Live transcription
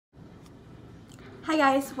Hi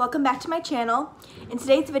guys, welcome back to my channel. In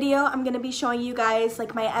today's video, I'm going to be showing you guys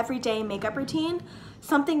like my everyday makeup routine,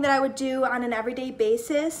 something that I would do on an everyday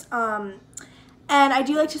basis. And I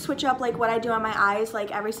do like to switch up like what I do on my eyes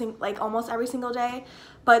like almost every single day.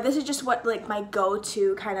 But this is just what like my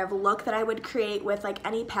go-to kind of look that I would create with like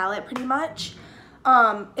any palette pretty much.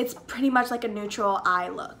 It's pretty much like a neutral eye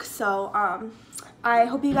look. So I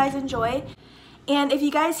hope you guys enjoy. And if you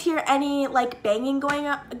guys hear any like banging going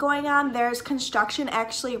on, there's construction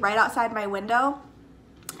actually right outside my window.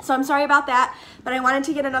 So I'm sorry about that, but I wanted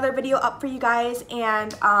to get another video up for you guys.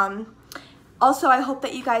 And also I hope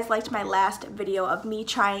that you guys liked my last video of me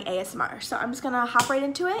trying ASMR. So I'm just gonna hop right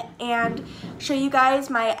into it and show you guys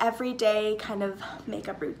my everyday kind of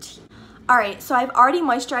makeup routine. Alright, so I've already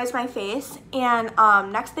moisturized my face, and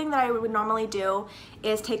next thing that I would normally do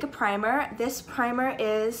is take a primer. This primer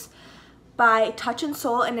is by Touch in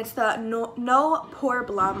Soul, and it's the No Pore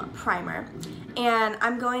Blum Primer. And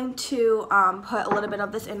I'm going to put a little bit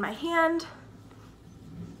of this in my hand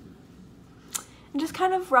and just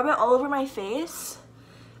kind of rub it all over my face.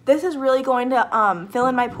 This is really going to fill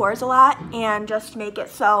in my pores a lot and just make it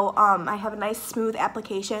so I have a nice smooth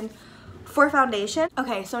application for foundation.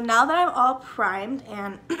 Okay, so now that I'm all primed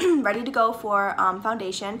and ready to go for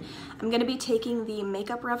foundation, I'm going to be taking the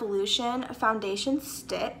Makeup Revolution foundation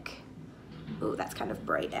stick. Ooh, that's kind of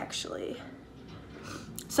bright actually.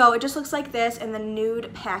 So it just looks like this in the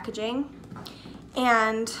nude packaging.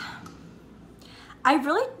 And I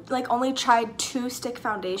really like only tried 2 stick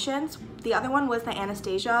foundations. The other one was the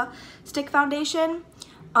Anastasia stick foundation.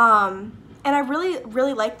 And I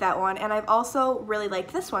really liked that one, and I've also really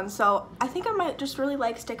liked this one. So I think I might just really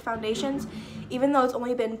like stick foundations, even though it's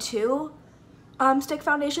only been 2 stick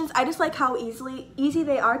foundations. I just like how easy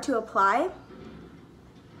they are to apply,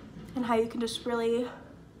 and how you can just really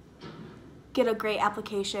get a great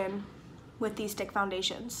application with these stick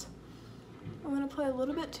foundations. I'm gonna apply a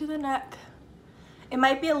little bit to the neck. It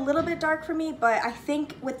might be a little bit dark for me, but I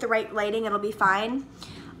think with the right lighting it'll be fine.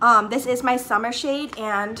 This is my summer shade,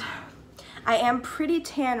 and I am pretty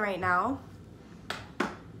tan right now.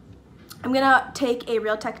 I'm gonna take a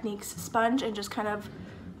Real Techniques sponge and just kind of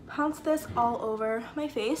pounce this all over my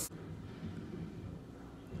face.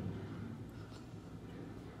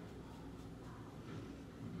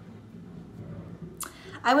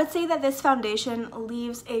 I would say that this foundation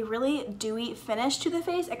leaves a really dewy finish to the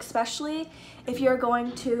face, especially if you're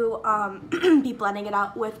going to be blending it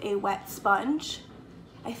out with a wet sponge.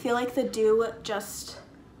 I feel like the dew just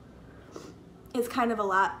is kind of a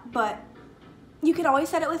lot, but you can always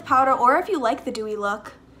set it with powder, or if you like the dewy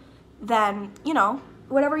look, then, you know,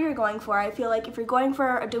 whatever you're going for. I feel like if you're going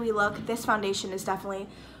for a dewy look, this foundation is definitely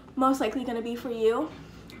most likely going to be for you.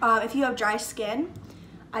 If you have dry skin,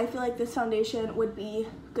 I feel like this foundation would be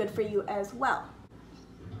good for you as well.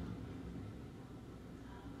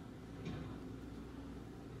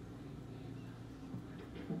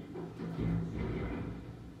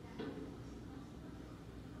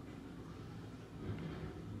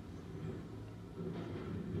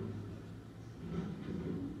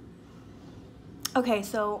 Okay,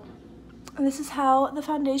 so this is how the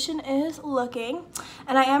foundation is looking,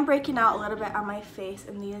 and I am breaking out a little bit on my face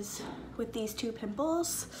in with these 2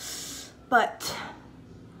 pimples, but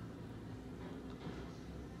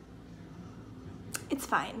it's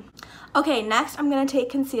fine. Okay, next I'm gonna take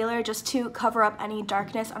concealer just to cover up any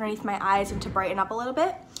darkness underneath my eyes and to brighten up a little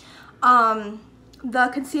bit. The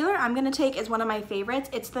concealer I'm gonna take is one of my favorites.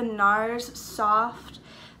 It's the NARS Soft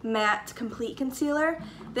Matte Complete Concealer.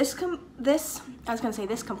 This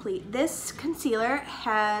concealer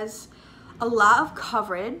has a lot of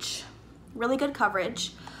coverage, really good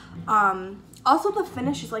coverage. Also the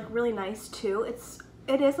finish is like really nice too.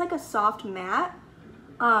 It is like a soft matte.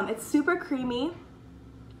 It's super creamy,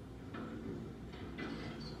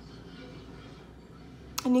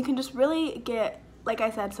 and you can just really get, like I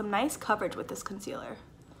said, some nice coverage with this concealer.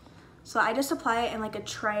 So I just apply it in like a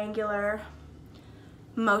triangular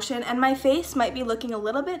motion, and my face might be looking a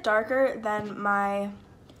little bit darker than my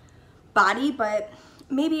body, but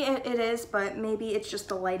maybe it is, but maybe it's just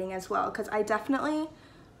the lighting as well, because I definitely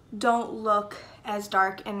don't look as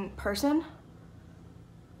dark in person.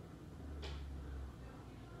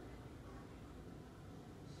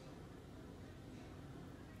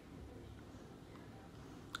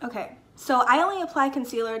 Okay, so I only apply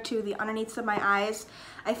concealer to the underneaths of my eyes.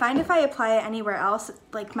 I find if I apply it anywhere else,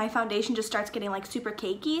 like my foundation just starts getting like super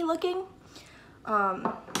cakey looking.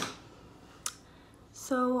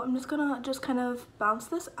 So I'm just gonna kind of bounce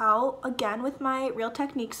this out again with my Real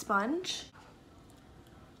Techniques sponge.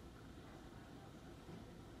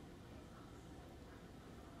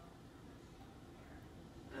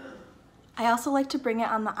 I also like to bring it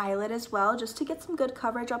on the eyelid as well, just to get some good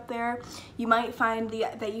coverage up there. You might find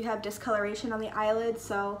that you have discoloration on the eyelid,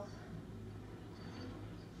 so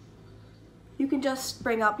you can just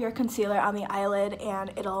bring up your concealer on the eyelid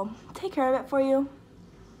and it'll take care of it for you.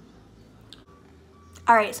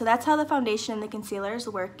 Alright, so that's how the foundation and the concealers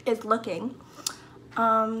is looking.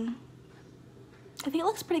 I think it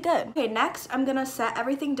looks pretty good. Okay, next I'm gonna set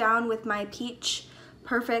everything down with my Peach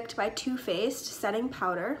Perfect by Too Faced setting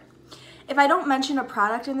powder. If I don't mention a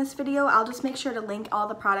product in this video, I'll just make sure to link all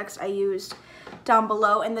the products I used down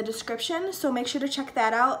below in the description, so make sure to check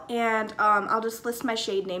that out, and I'll just list my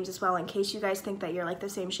shade names as well in case you guys think that you're like the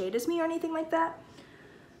same shade as me or anything like that.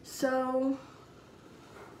 So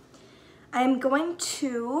I'm going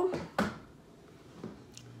to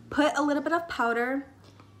put a little bit of powder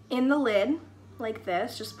in the lid like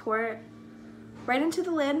this, just pour it right into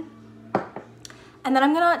the lid, and then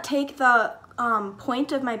I'm gonna take the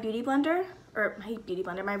point of my beauty blender, or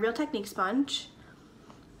my Real Technique sponge,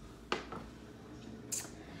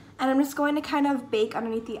 and I'm just going to kind of bake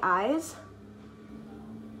underneath the eyes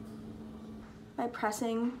by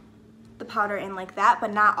pressing the powder in like that,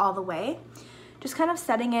 but not all the way, just kind of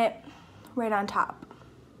setting it right on top.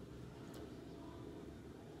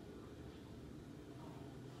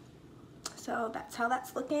 So that's how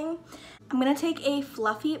that's looking. I'm gonna take a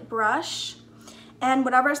fluffy brush, and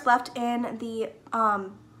whatever's left in the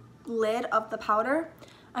lid of the powder,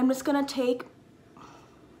 I'm just gonna take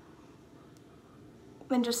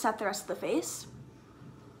and just set the rest of the face.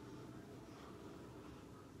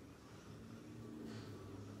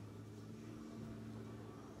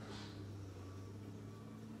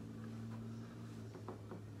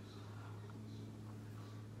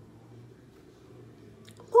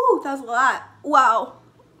 Ooh, that was a lot. Wow.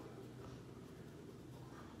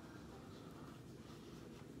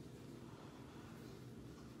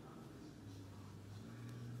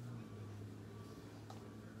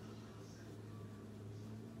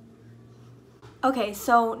 Okay,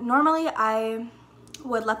 so normally I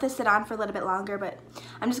would let this sit on for a little bit longer, but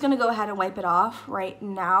I'm just gonna go ahead and wipe it off right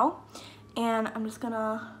now. And I'm just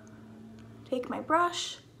gonna take my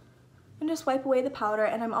brush and just wipe away the powder,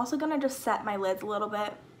 and I'm also gonna just set my lids a little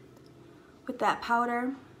bit with that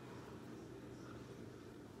powder.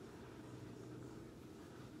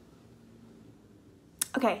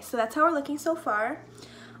 Okay, so that's how we're looking so far.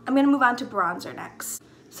 I'm gonna move on to bronzer next.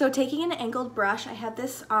 So taking an angled brush, I have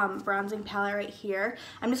this bronzing palette right here.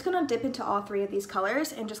 I'm just gonna dip into all three of these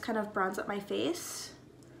colors and just kind of bronze up my face.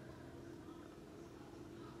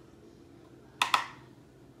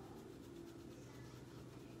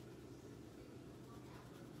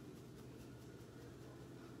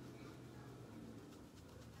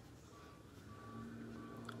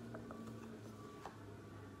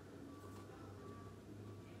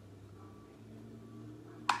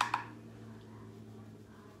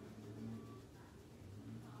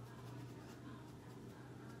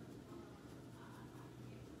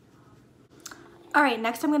 All right,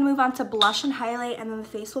 next I'm gonna move on to blush and highlight, and then the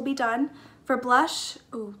face will be done. For blush,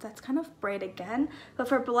 ooh, that's kind of bright again. But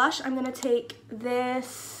for blush, I'm gonna take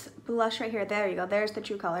this blush right here. There you go, there's the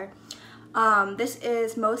true color. This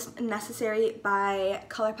is Most Necessary by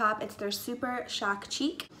ColourPop. It's their Super Shock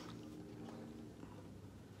Cheek.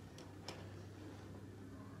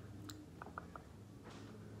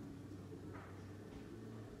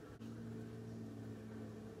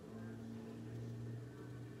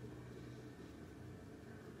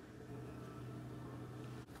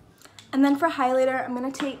 And then for highlighter, I'm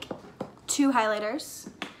gonna take two highlighters.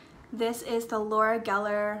 This is the Laura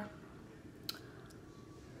Geller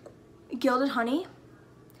Gilded Honey.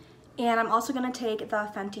 And I'm also gonna take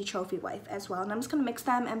the Fenty Trophy Wife as well. And I'm just gonna mix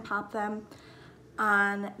them and pop them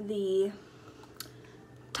on the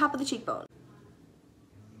top of the cheekbone.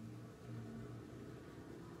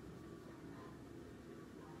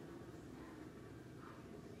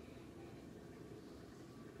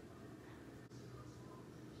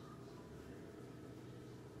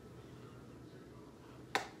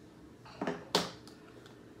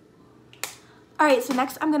 Alright, so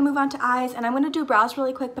next I'm going to move on to eyes, and I'm going to do brows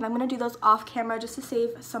really quick, but I'm going to do those off camera just to save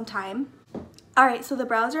some time. Alright, so the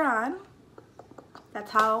brows are on. That's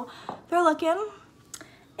how they're looking.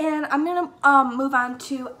 And I'm going to move on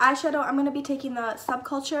to eyeshadow. I'm going to be taking the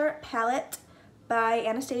Subculture palette by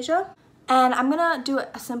Anastasia. And I'm going to do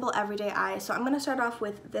a simple everyday eye. So I'm going to start off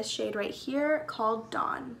with this shade right here called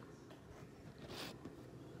Dawn.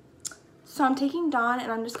 So I'm taking Dawn and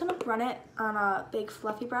I'm just going to run it on a big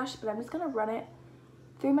fluffy brush, but I'm just going to run it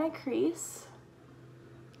through my crease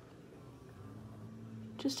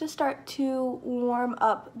just to start to warm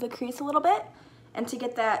up the crease a little bit. and to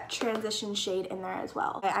get that transition shade in there as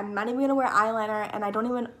well. I'm not even gonna wear eyeliner, and I don't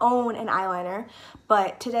even own an eyeliner,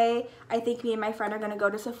 but today I think me and my friend are gonna go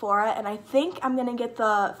to Sephora, and I think I'm gonna get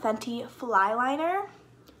the Fenty Fly Liner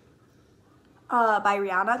by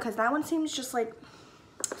Rihanna, because that one seems just like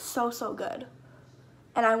so good.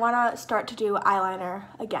 And I wanna start to do eyeliner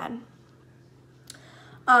again.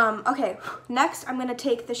 Okay, next I'm gonna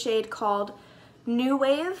take the shade called New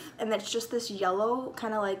Wave, and it's just this yellow,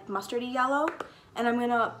 kind of like mustardy yellow. And I'm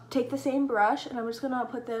gonna take the same brush and I'm just gonna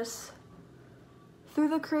put this through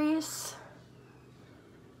the crease.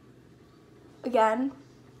 Again,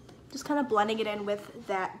 just kind of blending it in with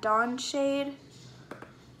that Dawn shade.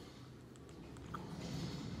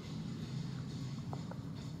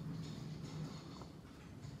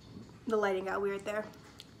 The lighting got weird there.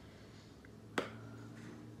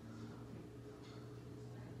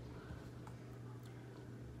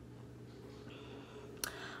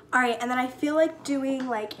 Alright, and then I feel like doing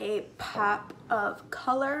like a pop of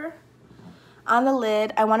color on the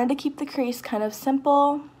lid. I wanted to keep the crease kind of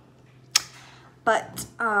simple, but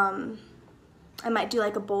I might do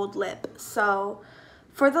like a bold lip. So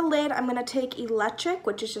for the lid, I'm gonna take Electric,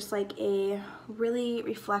 which is just like a really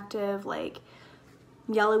reflective, like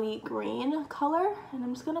yellowy green color, and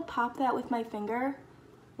I'm just gonna pop that with my finger.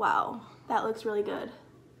 Wow, that looks really good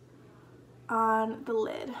on the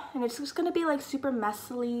lid, and it's just gonna be like super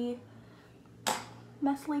messily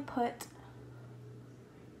put.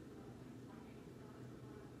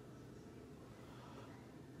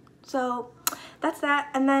 So that's that,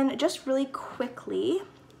 and then just really quickly,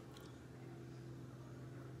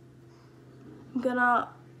 I'm gonna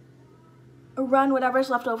run whatever's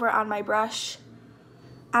left over on my brush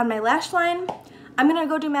on my lash line. I'm gonna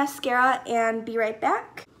go do mascara and be right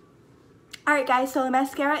back. Alright guys, so the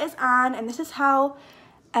mascara is on, and this is how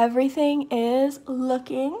everything is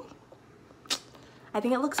looking. I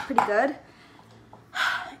think it looks pretty good.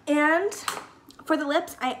 And for the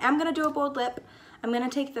lips, I am gonna do a bold lip. I'm gonna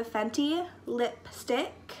take the Fenty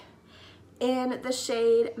lipstick in the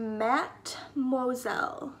shade Matte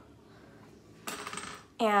Moselle,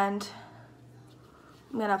 and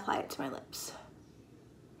I'm gonna apply it to my lips.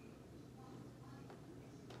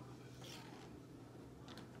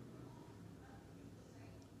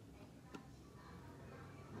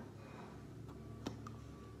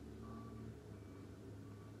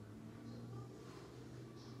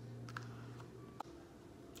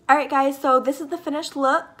 Alright guys, so this is the finished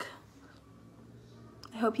look.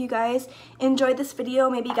 I hope you guys enjoyed this video,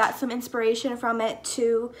 maybe got some inspiration from it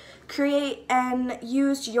to create and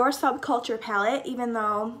use your subculture palette, even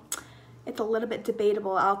though it's a little bit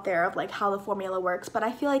debatable out there of like how the formula works, but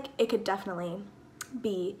I feel like it could definitely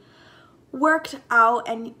be worked out,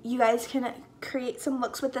 and you guys can create some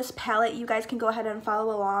looks with this palette. You guys can go ahead and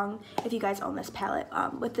follow along if you guys own this palette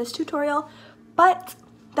with this tutorial. But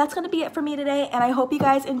that's gonna be it for me today, and I hope you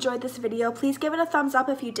guys enjoyed this video. Please give it a thumbs up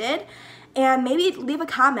if you did, and maybe leave a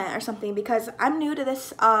comment or something, because I'm new to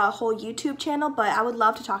this whole YouTube channel, but I would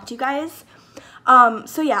love to talk to you guys.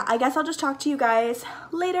 So yeah, I guess I'll just talk to you guys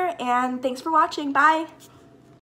later, and thanks for watching. Bye!